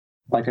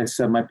Like I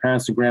said, my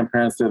parents and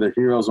grandparents, they're the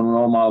heroes and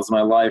role models of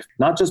my life,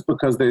 not just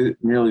because they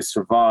merely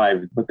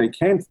survived, but they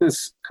came to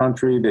this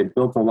country, they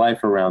built a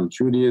life around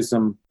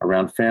Judaism,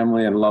 around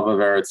family and love of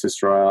Eretz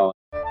Israel.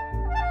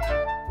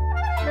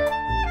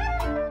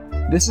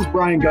 This is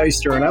Brian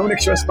Geister, and I want to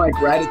express my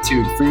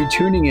gratitude for you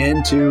tuning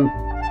in to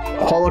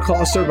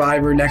Holocaust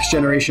Survivor Next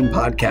Generation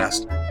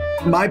podcast.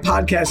 My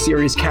podcast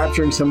series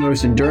capturing some of the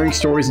most enduring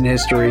stories in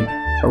history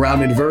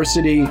around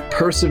adversity,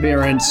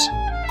 perseverance,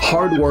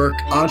 hard work,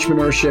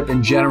 entrepreneurship,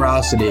 and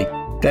generosity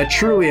that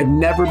truly have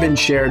never been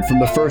shared from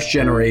the first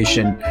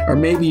generation, or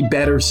maybe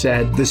better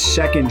said, the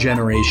second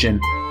generation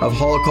of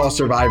Holocaust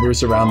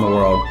survivors around the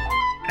world.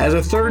 As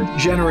a third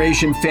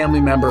generation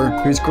family member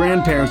whose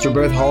grandparents were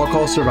both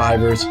Holocaust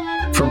survivors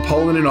from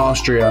Poland and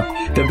Austria,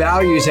 the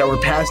values that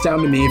were passed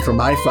down to me from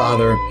my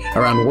father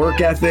around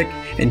work ethic,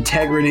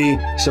 integrity,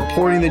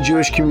 supporting the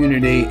Jewish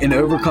community, and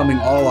overcoming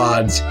all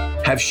odds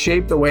have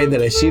shaped the way that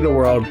I see the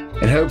world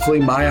and hopefully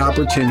my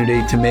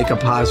opportunity to make a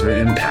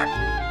positive impact.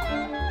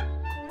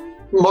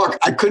 Mark,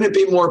 I couldn't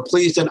be more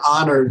pleased and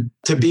honored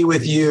to be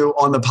with you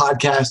on the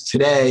podcast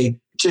today.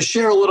 To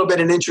share a little bit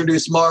and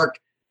introduce Mark,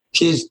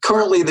 he's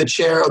currently the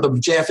chair of the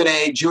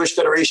JFNA, Jewish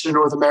Federation of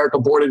North America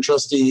Board of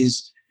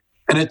Trustees,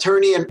 an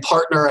attorney and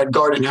partner at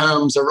Garden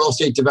Homes, a real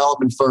estate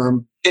development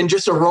firm, and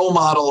just a role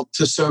model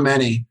to so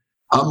many.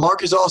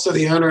 Mark is also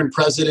the owner and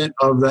president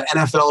of the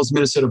NFL's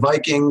Minnesota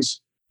Vikings.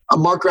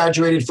 Mark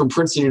graduated from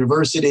Princeton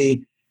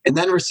University and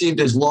then received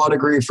his law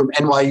degree from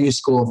NYU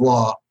School of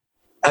Law.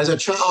 As a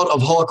child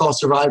of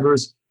Holocaust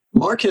survivors,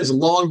 Mark has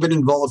long been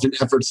involved in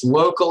efforts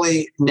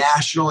locally,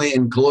 nationally,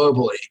 and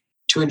globally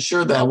to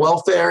ensure the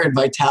welfare and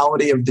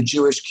vitality of the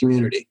Jewish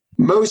community.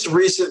 Most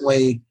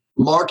recently,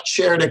 Mark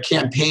chaired a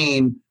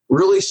campaign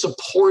really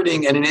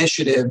supporting an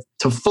initiative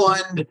to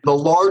fund the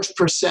large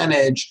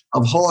percentage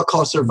of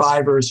Holocaust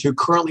survivors who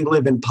currently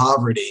live in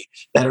poverty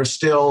that are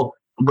still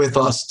with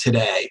us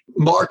today.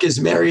 Mark is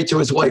married to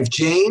his wife,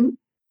 Jane,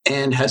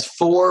 and has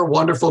 4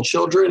 wonderful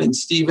children in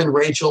Stephen,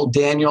 Rachel,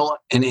 Daniel,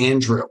 and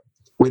Andrew.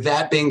 With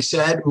that being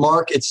said,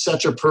 Mark, it's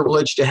such a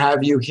privilege to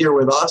have you here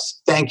with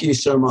us. Thank you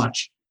so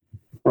much.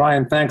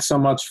 Brian, thanks so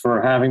much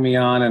for having me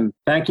on, and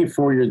thank you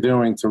for what you're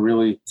doing to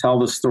really tell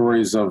the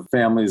stories of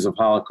families of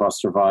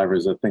Holocaust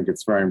survivors. I think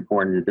it's very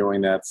important you're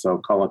doing that, so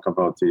kol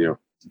hakavod to you.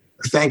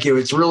 Thank you.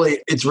 It's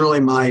really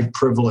my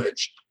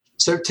privilege.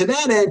 So to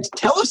that end,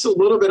 tell us a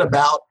little bit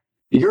about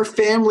your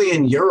family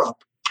in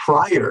Europe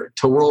prior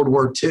to World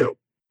War II.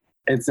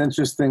 It's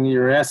interesting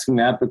you're asking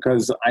that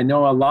because I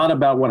know a lot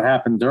about what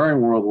happened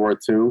during World War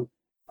II.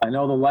 I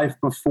know the life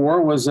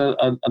before was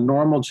a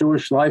normal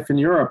Jewish life in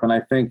Europe. And I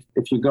think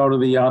if you go to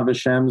the Yad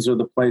Vashems or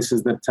the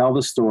places that tell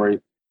the story,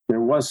 there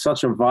was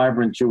such a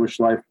vibrant Jewish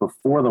life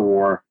before the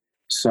war.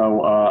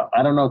 So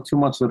I don't know too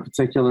much of the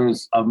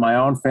particulars of my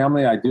own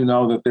family. I do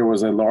know that there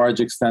was a large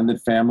extended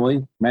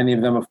family, many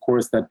of them, of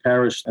course, that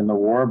perished in the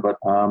war. But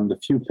the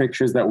few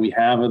pictures that we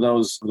have of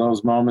those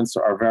moments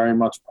are very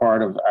much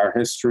part of our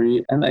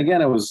history. And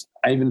again,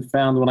 I even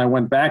found when I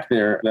went back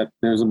there that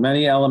there's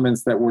many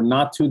elements that were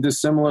not too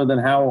dissimilar than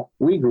how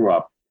we grew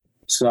up.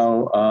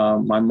 So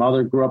my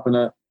mother grew up in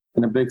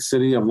a big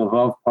city of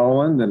Lvov,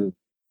 Poland,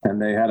 and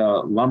they had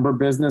a lumber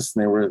business,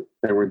 and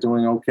they were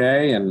doing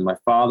okay. And my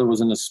father was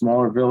in a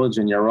smaller village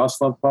in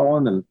Yaroslav,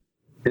 Poland, and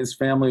his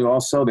family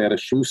also. They had a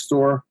shoe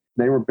store.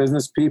 They were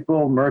business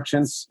people,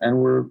 merchants, and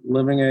were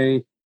living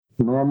a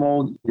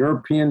normal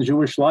European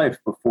Jewish life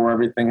before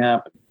everything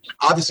happened.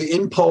 Obviously,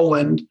 in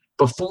Poland,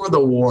 before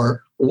the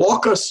war,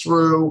 walk us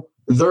through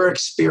their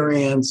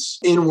experience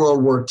in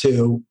World War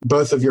II,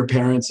 both of your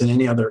parents and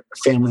any other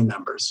family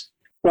members.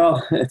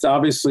 Well, it's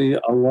obviously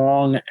a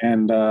long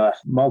and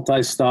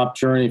multi-stop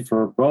journey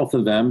for both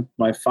of them.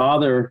 My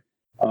father,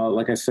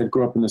 like I said,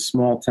 grew up in the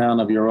small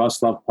town of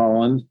Yaroslav,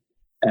 Poland.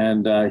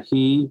 And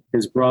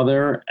his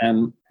brother,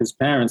 and his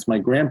parents, my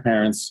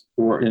grandparents,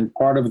 were in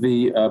part of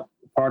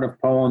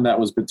Poland that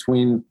was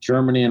between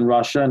Germany and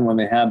Russia. And when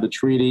they had the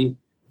treaty,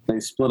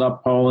 they split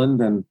up Poland.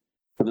 And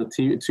for the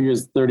 2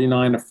 years,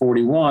 39 to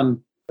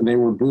 41, they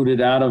were booted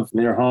out of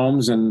their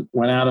homes and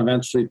went out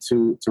eventually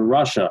to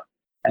Russia.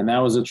 And that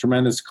was a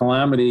tremendous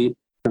calamity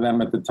for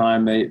them at the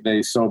time,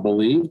 they so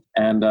believed.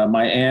 And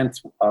my aunt,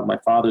 my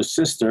father's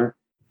sister,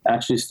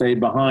 actually stayed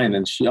behind,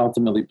 and she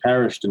ultimately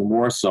perished in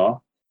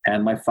Warsaw.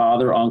 And my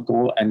father,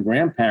 uncle, and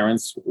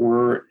grandparents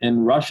were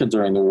in Russia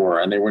during the war,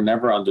 and they were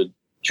never under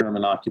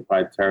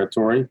German-occupied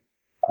territory.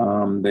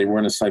 They were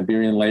in a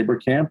Siberian labor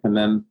camp, and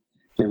then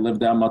they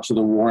lived out much of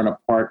the war in a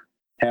part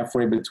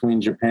halfway between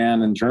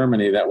Japan and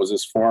Germany that was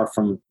as far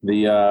from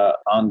the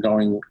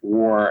ongoing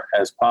war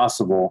as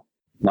possible,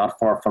 not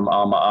far from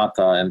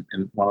Alma-Ata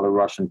in one of the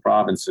Russian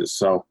provinces.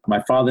 So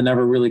my father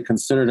never really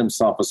considered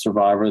himself a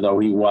survivor, though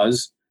he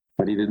was,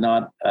 but he did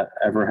not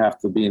ever have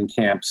to be in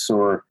camps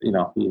or,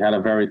 he had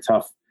a very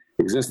tough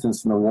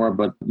existence in the war,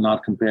 but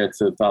not compared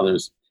to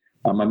others.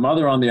 My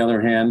mother, on the other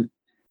hand,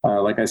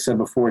 like I said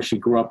before, she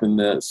grew up in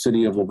the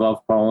city of Lvov,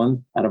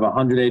 Poland. Out of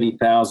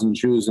 180,000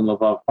 Jews in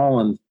Lvov,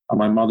 Poland,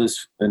 my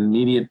mother's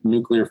immediate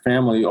nuclear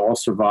family all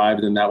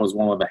survived, and that was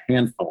one of a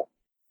handful.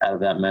 out of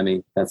that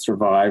many that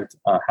survived.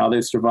 How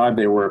they survived,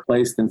 they were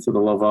placed into the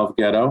Lvov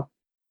ghetto.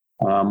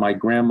 My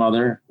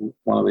grandmother,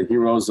 one of the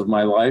heroes of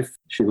my life,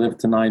 she lived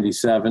to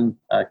 97,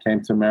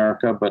 came to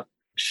America, but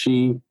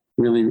she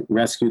really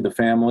rescued the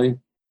family.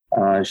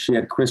 She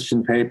had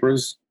Christian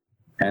papers,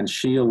 and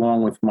she,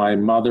 along with my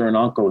mother and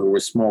uncle, who were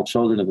small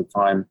children at the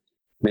time,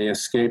 they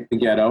escaped the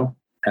ghetto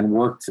and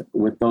worked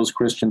with those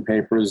Christian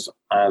papers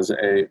as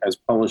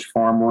Polish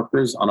farm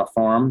workers on a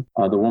farm.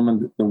 The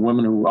woman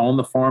who owned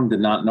the farm did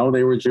not know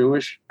they were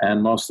Jewish,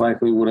 and most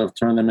likely would have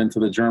turned them into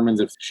the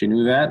Germans if she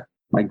knew that.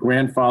 My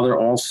grandfather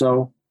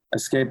also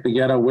escaped the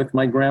ghetto with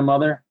my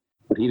grandmother,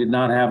 but he did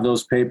not have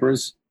those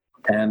papers.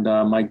 And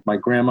my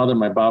grandmother,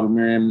 my Baba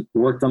Miriam,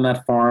 worked on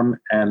that farm,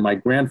 and my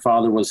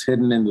grandfather was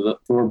hidden into the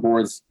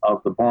floorboards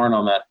of the barn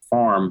on that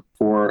farm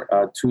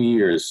for 2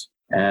 years.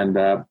 And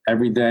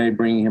every day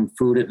bringing him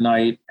food at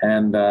night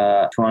and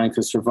trying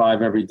to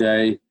survive every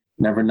day,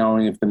 never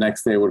knowing if the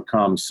next day would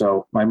come.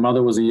 So my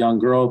mother was a young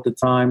girl at the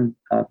time.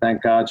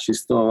 Thank God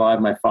she's still alive.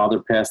 My father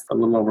passed a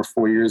little over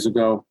 4 years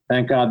ago.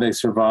 Thank God they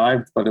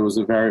survived, but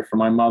for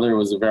my mother, it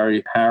was a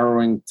very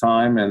harrowing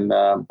time,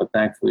 but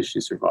thankfully she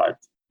survived.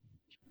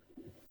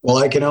 Well,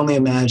 I can only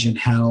imagine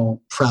how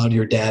proud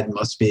your dad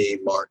must be,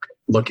 Mark,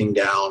 looking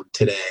down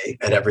today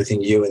at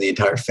everything you and the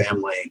entire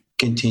family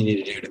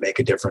continue to do to make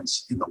a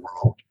difference in the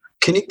world.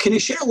 Can you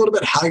share a little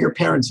bit how your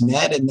parents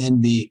met, and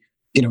then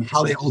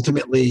how they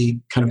ultimately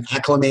kind of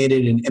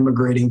acclimated and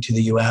immigrating to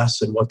the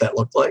U.S. and what that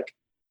looked like?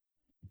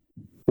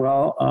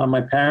 Well, my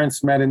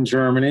parents met in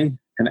Germany,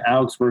 in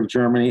Augsburg,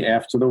 Germany,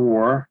 after the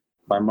war.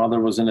 My mother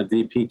was in a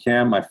DP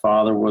camp. My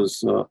father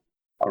was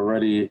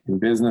already in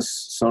business,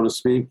 so to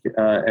speak,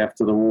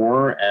 after the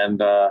war,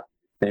 and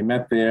they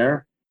met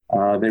there.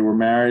 They were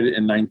married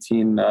in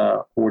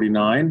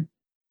 1949,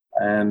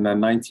 and in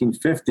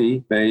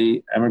 1950,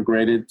 they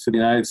emigrated to the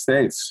United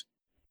States.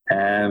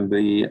 And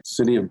the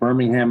city of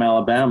Birmingham,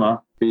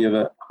 Alabama, via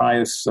the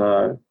highest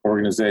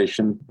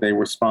organization, they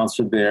were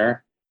sponsored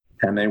there,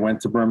 and they went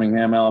to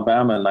Birmingham,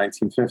 Alabama in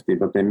 1950.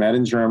 But they met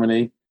in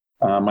Germany.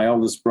 My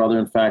oldest brother,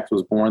 in fact,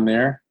 was born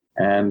there.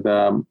 And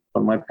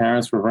but my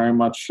parents were very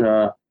much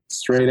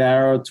straight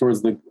arrow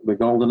towards the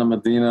Golden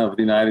Medina of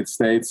the United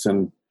States,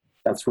 and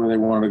that's where they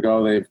wanted to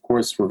go. They, of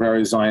course, were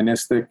very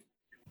Zionistic,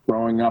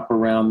 growing up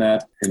around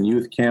that in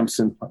youth camps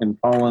in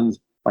Poland.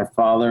 My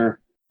father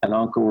and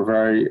uncle were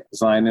very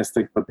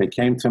Zionistic, but they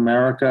came to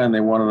America and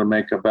they wanted to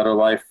make a better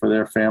life for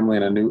their family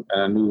and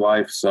a new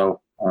life.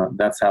 So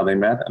that's how they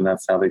met, and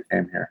that's how they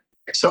came here.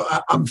 So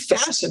I'm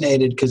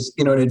fascinated because,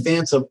 in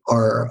advance of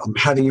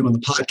having you on the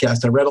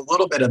podcast, I read a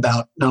little bit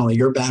about not only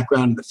your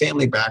background and the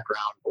family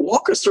background.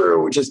 Walk us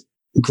through just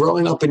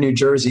growing up in New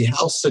Jersey,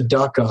 how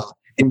tzedakah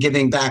and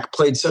giving back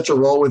played such a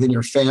role within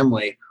your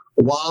family,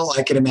 while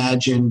I can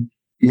imagine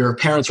your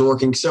parents were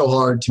working so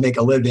hard to make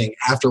a living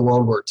after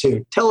World War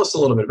II. Tell us a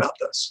little bit about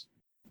this.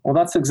 Well,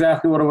 that's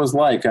exactly what it was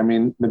like. I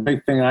mean, the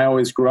big thing I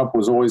always grew up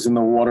was always in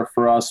the water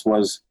for us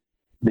was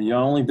the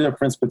only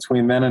difference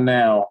between then and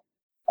now.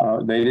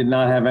 They did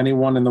not have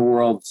anyone in the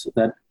world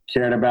that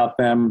cared about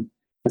them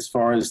as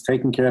far as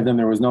taking care of them.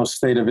 There was no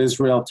state of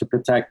Israel to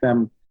protect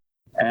them.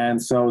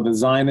 And so the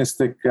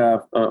Zionistic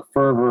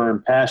fervor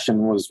and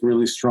passion was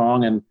really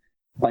strong. And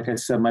like I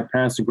said, my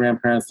parents and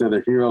grandparents, they're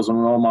the heroes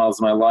and role models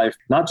of my life,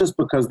 not just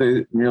because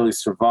they merely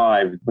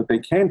survived, but they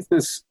came to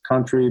this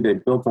country. They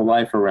built a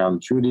life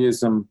around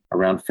Judaism,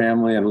 around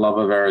family and love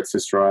of Eretz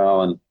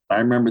Israel. And I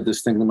remember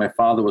distinctly, my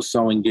father was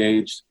so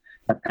engaged.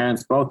 My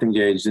parents both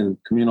engaged in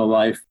communal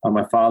life.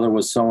 My father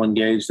was so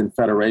engaged in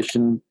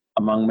federation,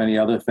 among many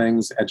other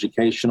things,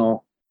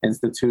 educational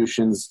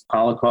institutions,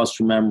 Holocaust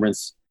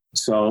remembrance.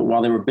 So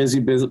while they were busy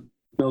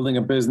building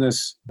a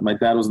business, my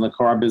dad was in the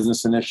car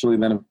business initially,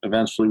 then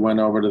eventually went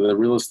over to the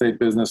real estate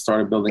business,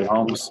 started building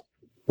homes.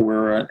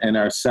 We're in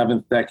our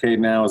 7th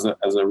decade now as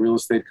a real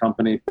estate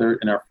company,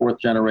 in our 4th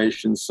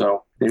generation.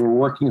 So they were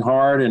working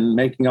hard and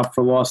making up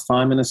for lost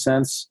time in a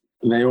sense.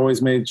 They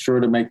always made sure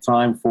to make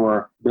time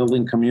for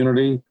building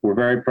community. We're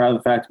very proud of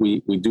the fact we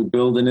do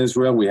build in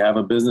Israel. We have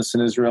a business in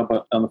Israel,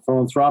 but on the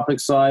philanthropic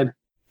side,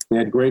 they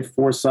had great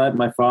foresight,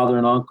 my father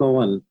and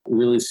uncle, and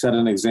really set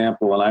an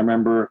example. And I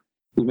remember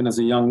even as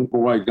a young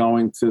boy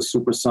going to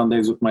Super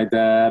Sundays with my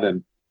dad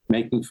and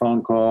making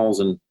phone calls,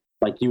 and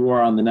like you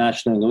are on the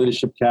National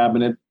Leadership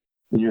Cabinet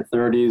in your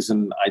 30s,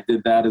 and I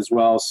did that as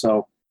well.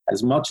 So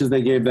as much as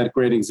they gave that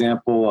great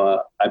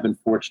example, I've been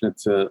fortunate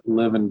to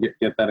live and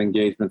get that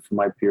engagement from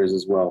my peers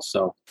as well.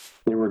 So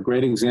they were a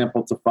great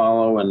example to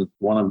follow, and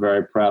one I'm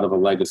very proud of, a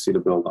legacy to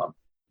build on.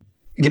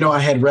 I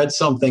had read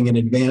something in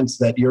advance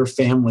that your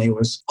family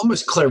was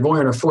almost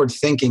clairvoyant or forward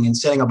thinking in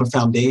setting up a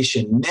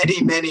foundation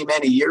many, many,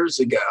 many years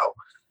ago,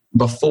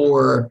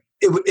 before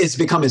it's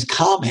become as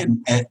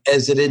common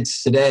as it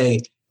is today,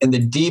 and the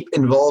deep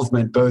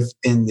involvement both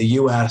in the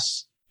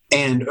U.S.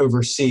 and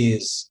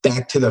overseas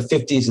back to the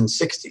 50s and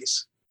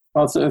 60s.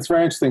 Well, it's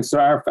very interesting. So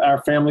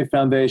our family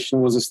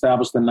foundation was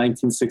established in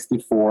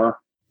 1964,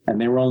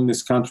 and they were only in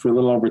this country a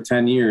little over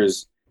 10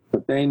 years.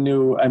 But they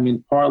knew, I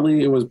mean,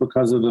 partly it was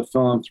because of the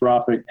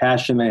philanthropic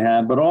passion they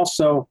had, but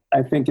also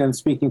I think in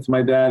speaking to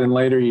my dad in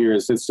later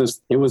years,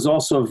 it was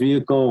also a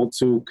vehicle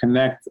to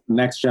connect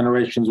next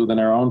generations within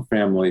our own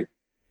family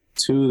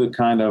to the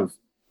kind of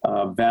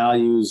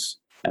values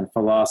and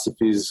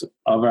philosophies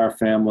of our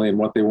family and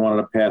what they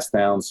wanted to pass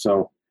down.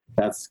 So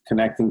that's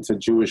connecting to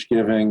Jewish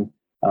giving,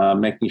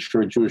 making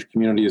sure Jewish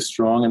community is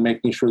strong, and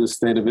making sure the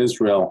state of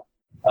Israel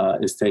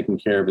is taken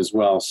care of as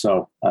well.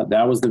 So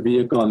that was the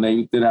vehicle, and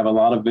they did have a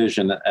lot of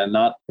vision, and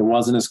it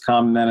wasn't as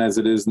common then as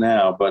it is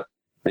now, but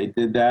they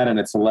did that, and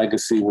it's a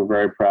legacy we're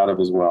very proud of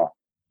as well.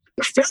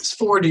 Fast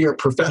forward to your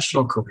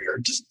professional career.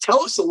 Just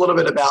tell us a little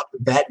bit about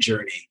that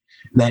journey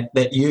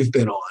that you've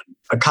been on,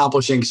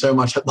 accomplishing so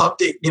much. I'd love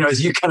to,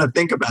 as you kind of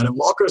think about it,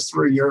 walk us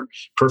through your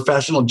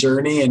professional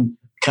journey and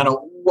kind of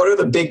what are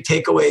the big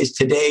takeaways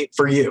today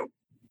for you?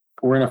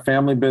 We're in a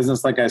family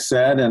business, like I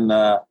said, and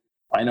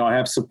I know I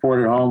have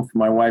support at home from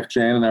my wife,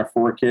 Jane, and our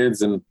 4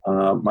 kids, and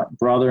my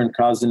brother and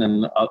cousin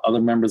and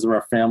other members of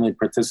our family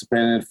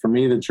participated in it. For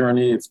me, the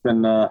journey, it's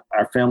been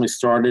our family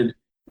started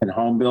in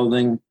home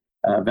building,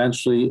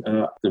 eventually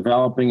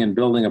developing and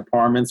building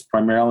apartments,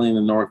 primarily in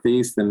the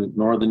Northeast and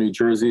northern New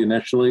Jersey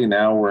initially.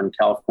 Now we're in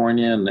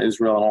California and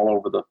Israel and all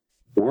over the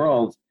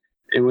world.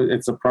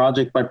 It's a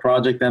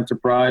project-by-project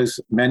enterprise.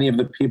 Many of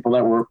the people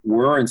that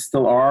were and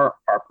still are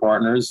our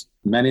partners,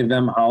 many of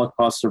them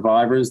Holocaust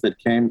survivors that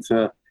came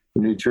to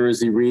the New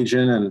Jersey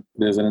region, and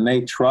there's an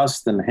innate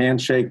trust and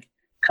handshake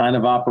kind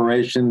of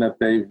operation that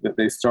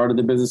they started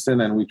the business in,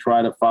 and we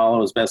try to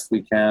follow as best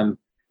we can,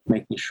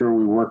 making sure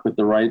we work with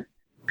the right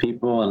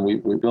people, and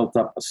we built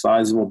up a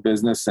sizable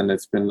business, and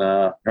it's been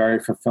very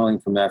fulfilling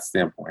from that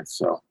standpoint.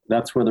 So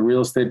that's where the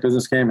real estate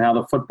business came, how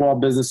the football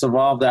business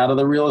evolved out of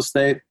the real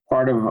estate.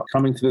 Part of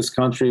coming to this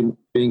country,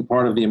 being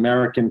part of the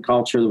American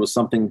culture, was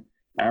something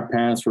our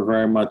parents were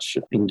very much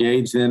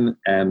engaged in,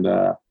 and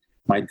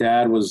my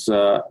dad was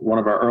one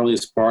of our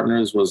earliest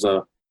partners, was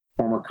a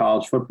former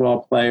college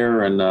football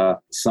player and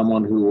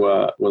someone who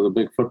was a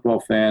big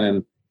football fan.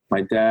 And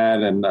my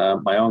dad and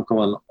my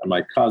uncle and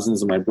my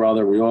cousins and my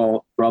brother, we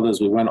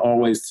went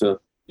always to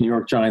New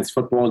York Giants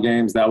football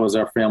games. That was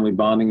our family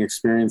bonding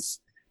experience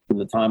from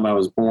the time I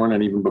was born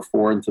and even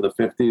before into the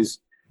 50s.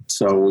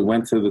 So we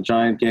went to the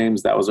Giant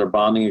games. That was our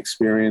bonding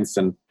experience.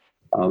 And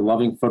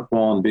loving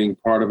football and being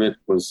part of it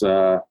was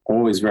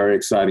always very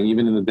exciting,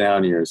 even in the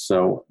down years.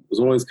 So it was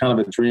always kind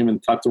of a dream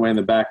and tucked away in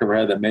the back of our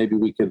head that maybe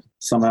we could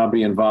somehow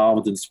be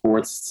involved in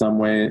sports some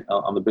way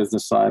on the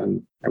business side,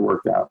 and it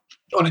worked out.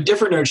 On a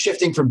different note,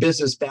 shifting from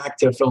business back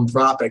to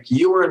philanthropic,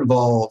 you were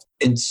involved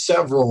in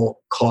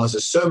several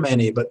causes, so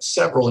many, but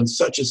several in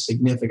such a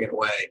significant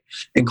way,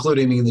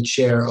 including being the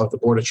chair of the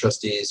Board of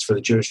Trustees for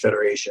the Jewish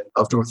Federation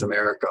of North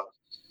America,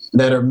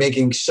 that are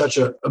making such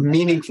a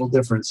meaningful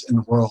difference in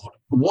the world.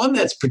 One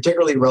that's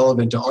particularly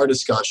relevant to our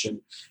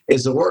discussion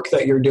is the work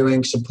that you're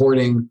doing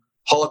supporting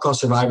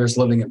Holocaust survivors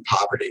living in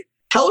poverty.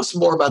 Tell us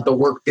more about the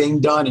work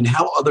being done and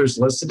how others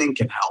listening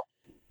can help.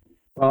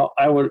 Well,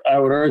 I would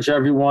urge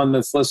everyone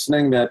that's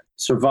listening that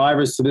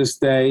survivors to this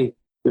day,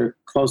 they're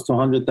close to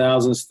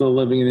 100,000 still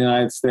living in the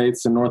United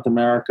States and North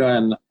America,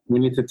 and we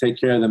need to take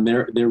care of them.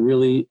 They're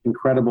really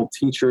incredible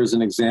teachers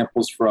and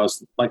examples for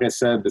us. Like I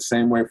said, the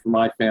same way for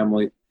my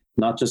family,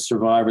 not just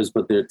survivors,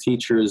 but their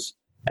teachers,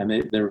 and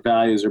their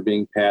values are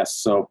being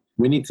passed. So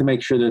we need to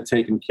make sure they're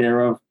taken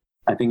care of.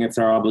 I think it's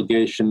our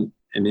obligation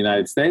in the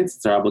United States.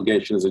 It's our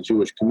obligation as a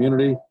Jewish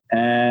community.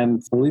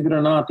 And believe it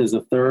or not, there's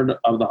a third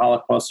of the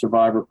Holocaust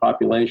survivor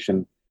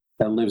population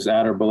that lives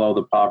at or below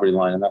the poverty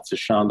line. And that's a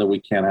shame that we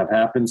can't have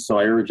happen. So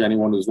I urge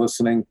anyone who's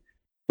listening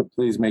to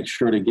please make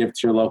sure to give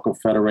to your local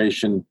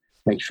federation,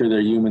 make sure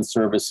their human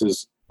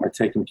services are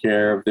taken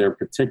care of. They're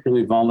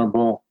particularly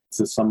vulnerable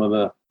to some of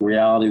the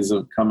realities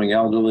of becoming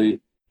elderly,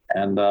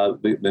 and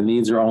the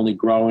needs are only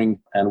growing,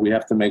 and we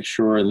have to make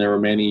sure in their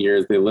remaining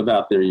years they live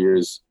out their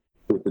years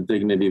with the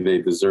dignity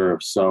they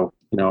deserve. So,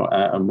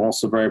 I'm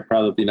also very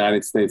proud that the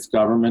United States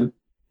government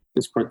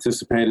has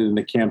participated in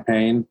the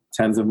campaign.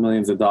 Tens of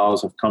millions of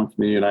dollars have come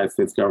from the United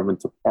States government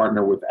to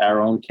partner with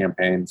our own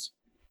campaigns.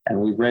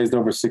 And we've raised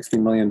over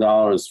 $60 million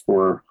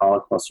for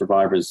Holocaust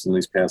survivors in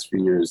these past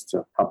few years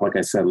to help, like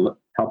I said,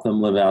 help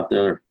them live out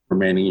their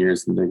remaining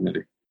years in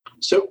dignity.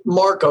 So,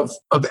 Mark, of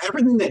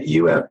everything that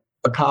you have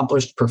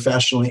accomplished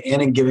professionally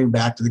and in giving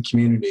back to the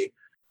community,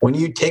 when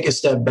you take a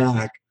step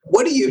back,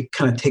 what do you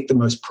kind of take the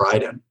most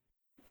pride in?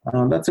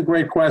 That's a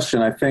great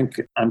question. I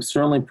think I'm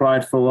certainly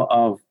prideful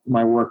of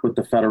my work with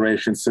the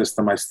Federation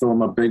system. I still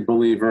am a big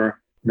believer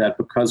that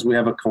because we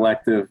have a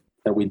collective,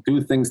 that we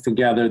do things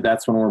together,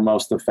 that's when we're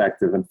most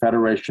effective. And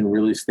Federation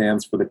really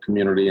stands for the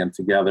community and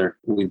together.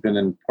 We've been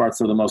in parts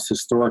of the most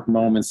historic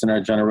moments in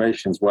our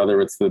generations, whether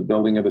it's the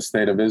building of the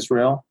State of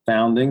Israel,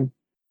 founding,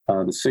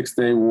 the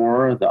Six-Day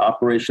War, the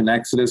Operation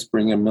Exodus,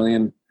 bringing 1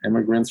 million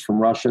immigrants from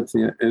Russia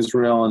to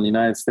Israel and the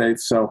United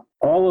States. So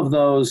all of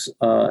those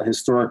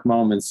historic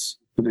moments,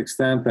 to the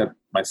extent that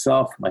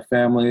myself, my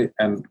family,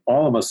 and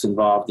all of us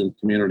involved in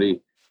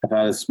community I've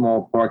had a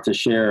small part to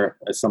share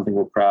as something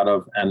we're proud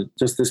of. And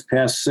just this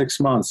past 6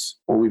 months,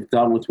 what we've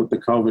dealt with the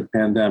COVID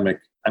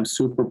pandemic, I'm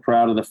super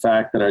proud of the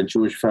fact that our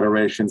Jewish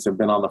federations have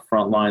been on the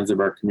front lines of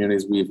our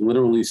communities. We've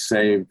literally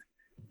saved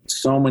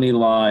so many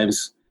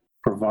lives,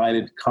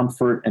 provided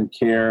comfort and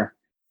care,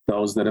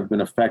 those that have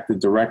been affected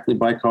directly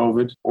by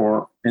COVID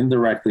or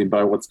indirectly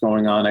by what's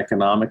going on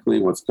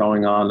economically, what's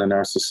going on in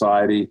our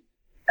society.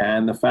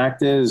 And the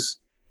fact is,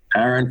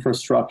 our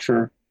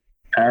infrastructure,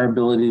 our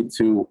ability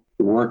to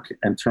work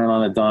and turn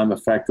on a dime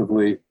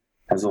effectively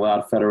has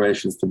allowed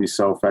federations to be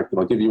so effective.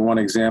 I'll give you one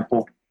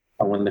example.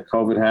 When the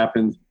COVID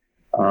happened,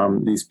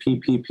 these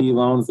PPP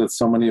loans that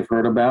so many have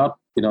heard about,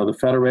 the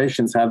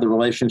federations had the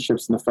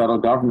relationships in the federal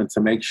government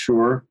to make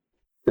sure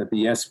that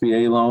the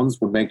SBA loans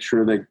would make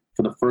sure that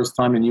for the first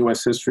time in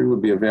U.S. history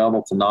would be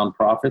available to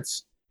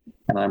nonprofits.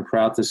 And I'm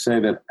proud to say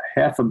that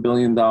 $500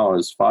 million,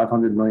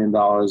 $500 million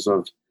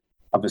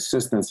of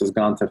assistance has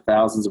gone to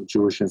thousands of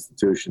Jewish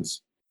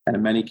institutions, and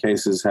in many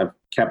cases have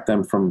kept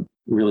them from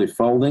really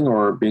folding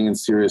or being in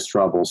serious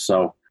trouble.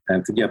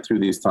 And to get through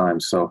these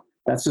times. So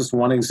that's just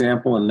one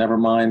example, and never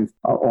mind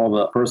all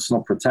the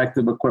personal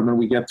protective equipment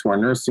we get to our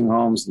nursing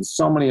homes and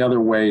so many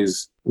other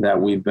ways that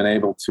we've been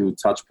able to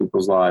touch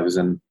people's lives.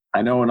 And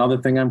I know another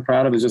thing I'm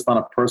proud of is just on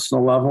a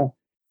personal level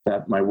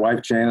that my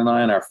wife Jane and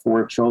I and our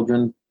 4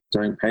 children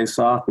during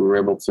Pesach, we were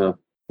able to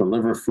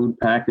deliver food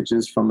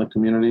packages from the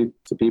community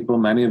to people,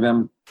 many of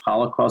them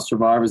Holocaust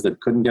survivors that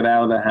couldn't get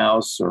out of the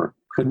house or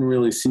couldn't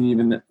really see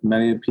even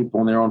many of the people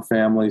in their own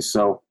families.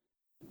 So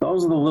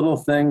those are the little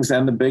things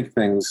and the big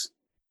things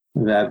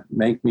that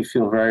make me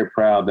feel very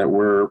proud that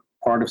we're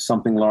part of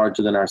something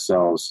larger than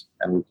ourselves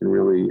and we can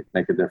really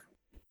make a difference.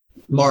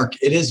 Mark,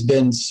 it has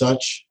been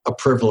such a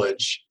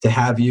privilege to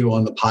have you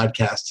on the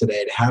podcast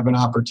today, to have an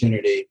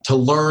opportunity to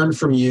learn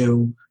from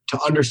you, to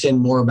understand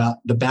more about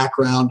the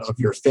background of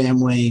your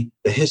family,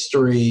 the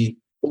history.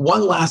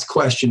 One last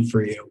question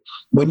for you.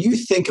 When you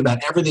think about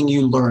everything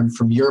you learned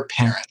from your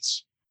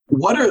parents,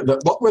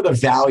 what were the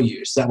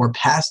values that were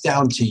passed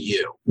down to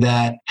you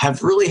that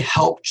have really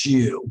helped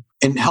you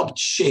and helped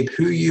shape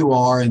who you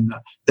are and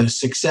the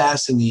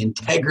success and the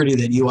integrity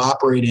that you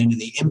operate in and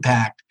the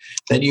impact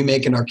that you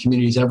make in our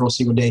communities every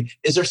single day?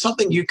 Is there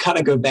something you kind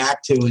of go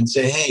back to and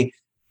say, hey,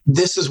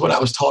 this is what I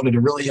was taught at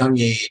a really young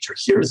age, or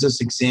here's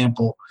this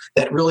example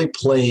that really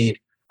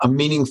played a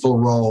meaningful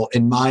role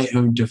in my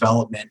own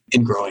development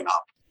in growing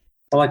up?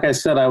 Well, like I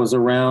said, I was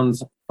around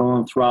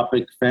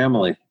philanthropic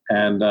family.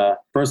 And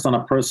first, on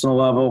a personal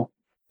level,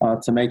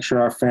 to make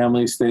sure our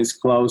family stays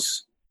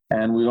close.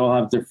 And we all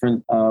have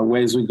different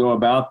ways we go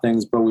about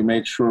things, but we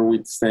make sure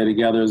we stay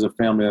together as a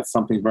family. That's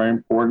something very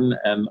important.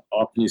 And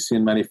often you see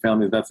in many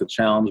families, that's a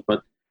challenge.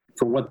 But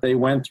for what they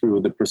went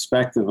through, the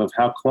perspective of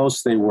how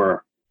close they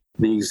were,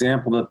 the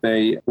example that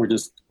they were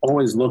just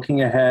always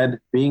looking ahead,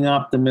 being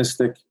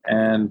optimistic.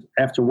 And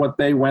after what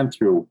they went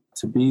through,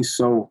 to be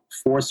so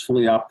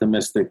forcefully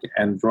optimistic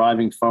and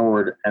driving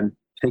forward and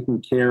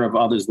taking care of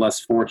others less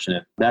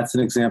fortunate. That's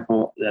an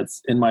example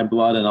that's in my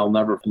blood, and I'll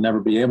never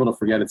be able to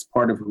forget. It's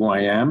part of who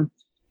I am.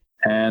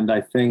 And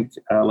I think,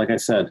 like I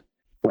said,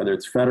 whether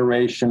it's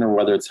Federation or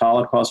whether it's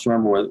Holocaust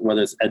Remember,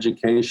 whether it's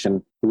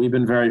education, we've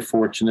been very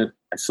fortunate,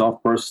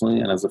 myself personally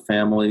and as a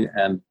family.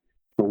 And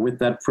with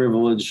that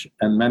privilege,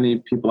 and many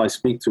people I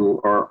speak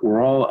to,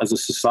 we're all as a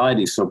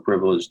society so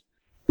privileged.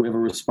 We have a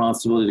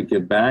responsibility to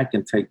give back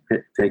and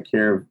take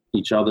care of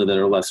each other that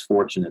are less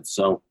fortunate.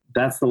 So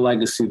that's the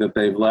legacy that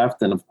they've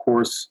left. And of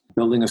course,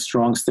 building a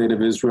strong state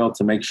of Israel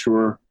to make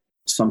sure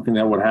something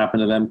that would happen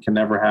to them can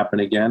never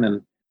happen again.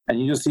 And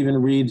you just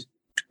even read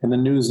in the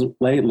news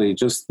lately,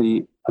 just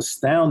the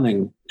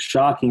astounding,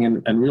 shocking,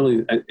 and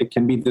really it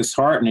can be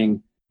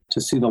disheartening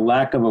to see the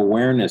lack of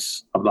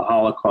awareness of the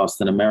Holocaust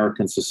in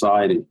American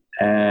society.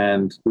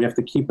 And we have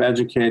to keep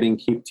educating,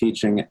 keep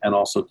teaching, and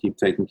also keep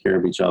taking care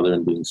of each other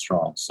and being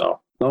strong.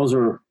 So those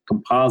are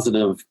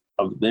compositive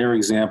of their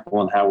example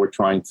and how we're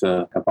trying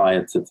to apply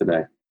it to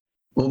today.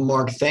 Well,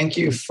 Mark, thank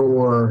you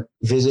for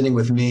visiting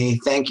with me.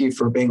 Thank you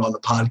for being on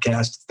the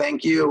podcast.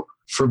 Thank you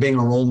for being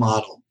a role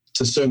model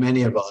to so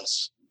many of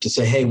us to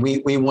say, hey, we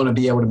want to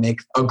be able to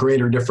make a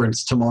greater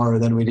difference tomorrow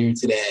than we do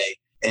today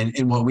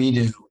in what we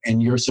do.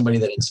 And you're somebody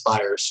that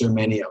inspires so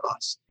many of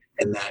us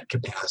in that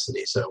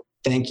capacity. So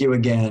thank you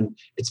again.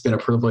 It's been a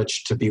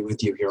privilege to be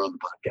with you here on the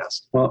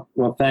podcast.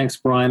 Well, thanks,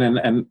 Brian.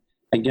 And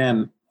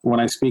again, when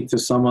I speak to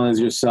someone as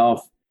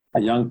yourself, a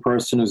young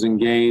person who's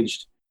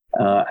engaged,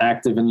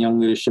 active in Young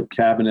Leadership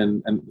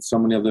Cabinet and so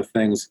many other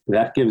things,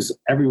 that gives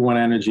everyone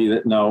energy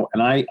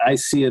and I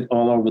see it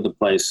all over the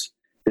place.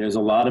 There's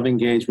a lot of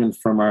engagement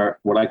from our,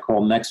 what I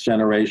call next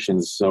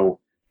generations. So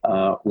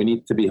we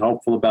need to be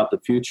hopeful about the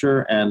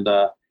future and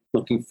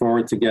looking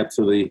forward to get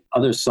to the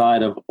other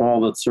side of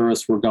all the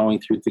service we're going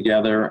through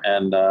together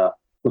and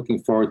looking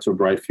forward to a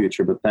bright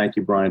future. But thank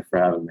you, Brian, for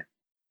having me.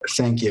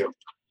 Thank you.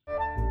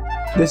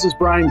 This is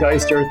Brian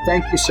Geister.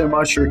 Thank you so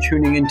much for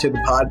tuning into the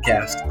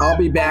podcast. I'll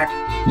be back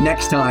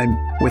next time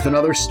with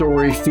another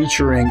story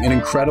featuring an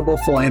incredible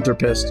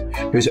philanthropist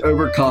who's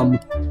overcome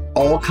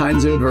all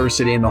kinds of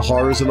adversity and the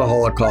horrors of the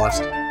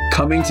Holocaust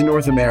coming to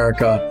North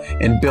America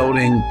and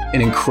building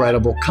an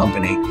incredible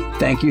company.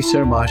 Thank you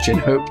so much and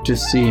hope to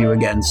see you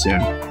again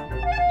soon.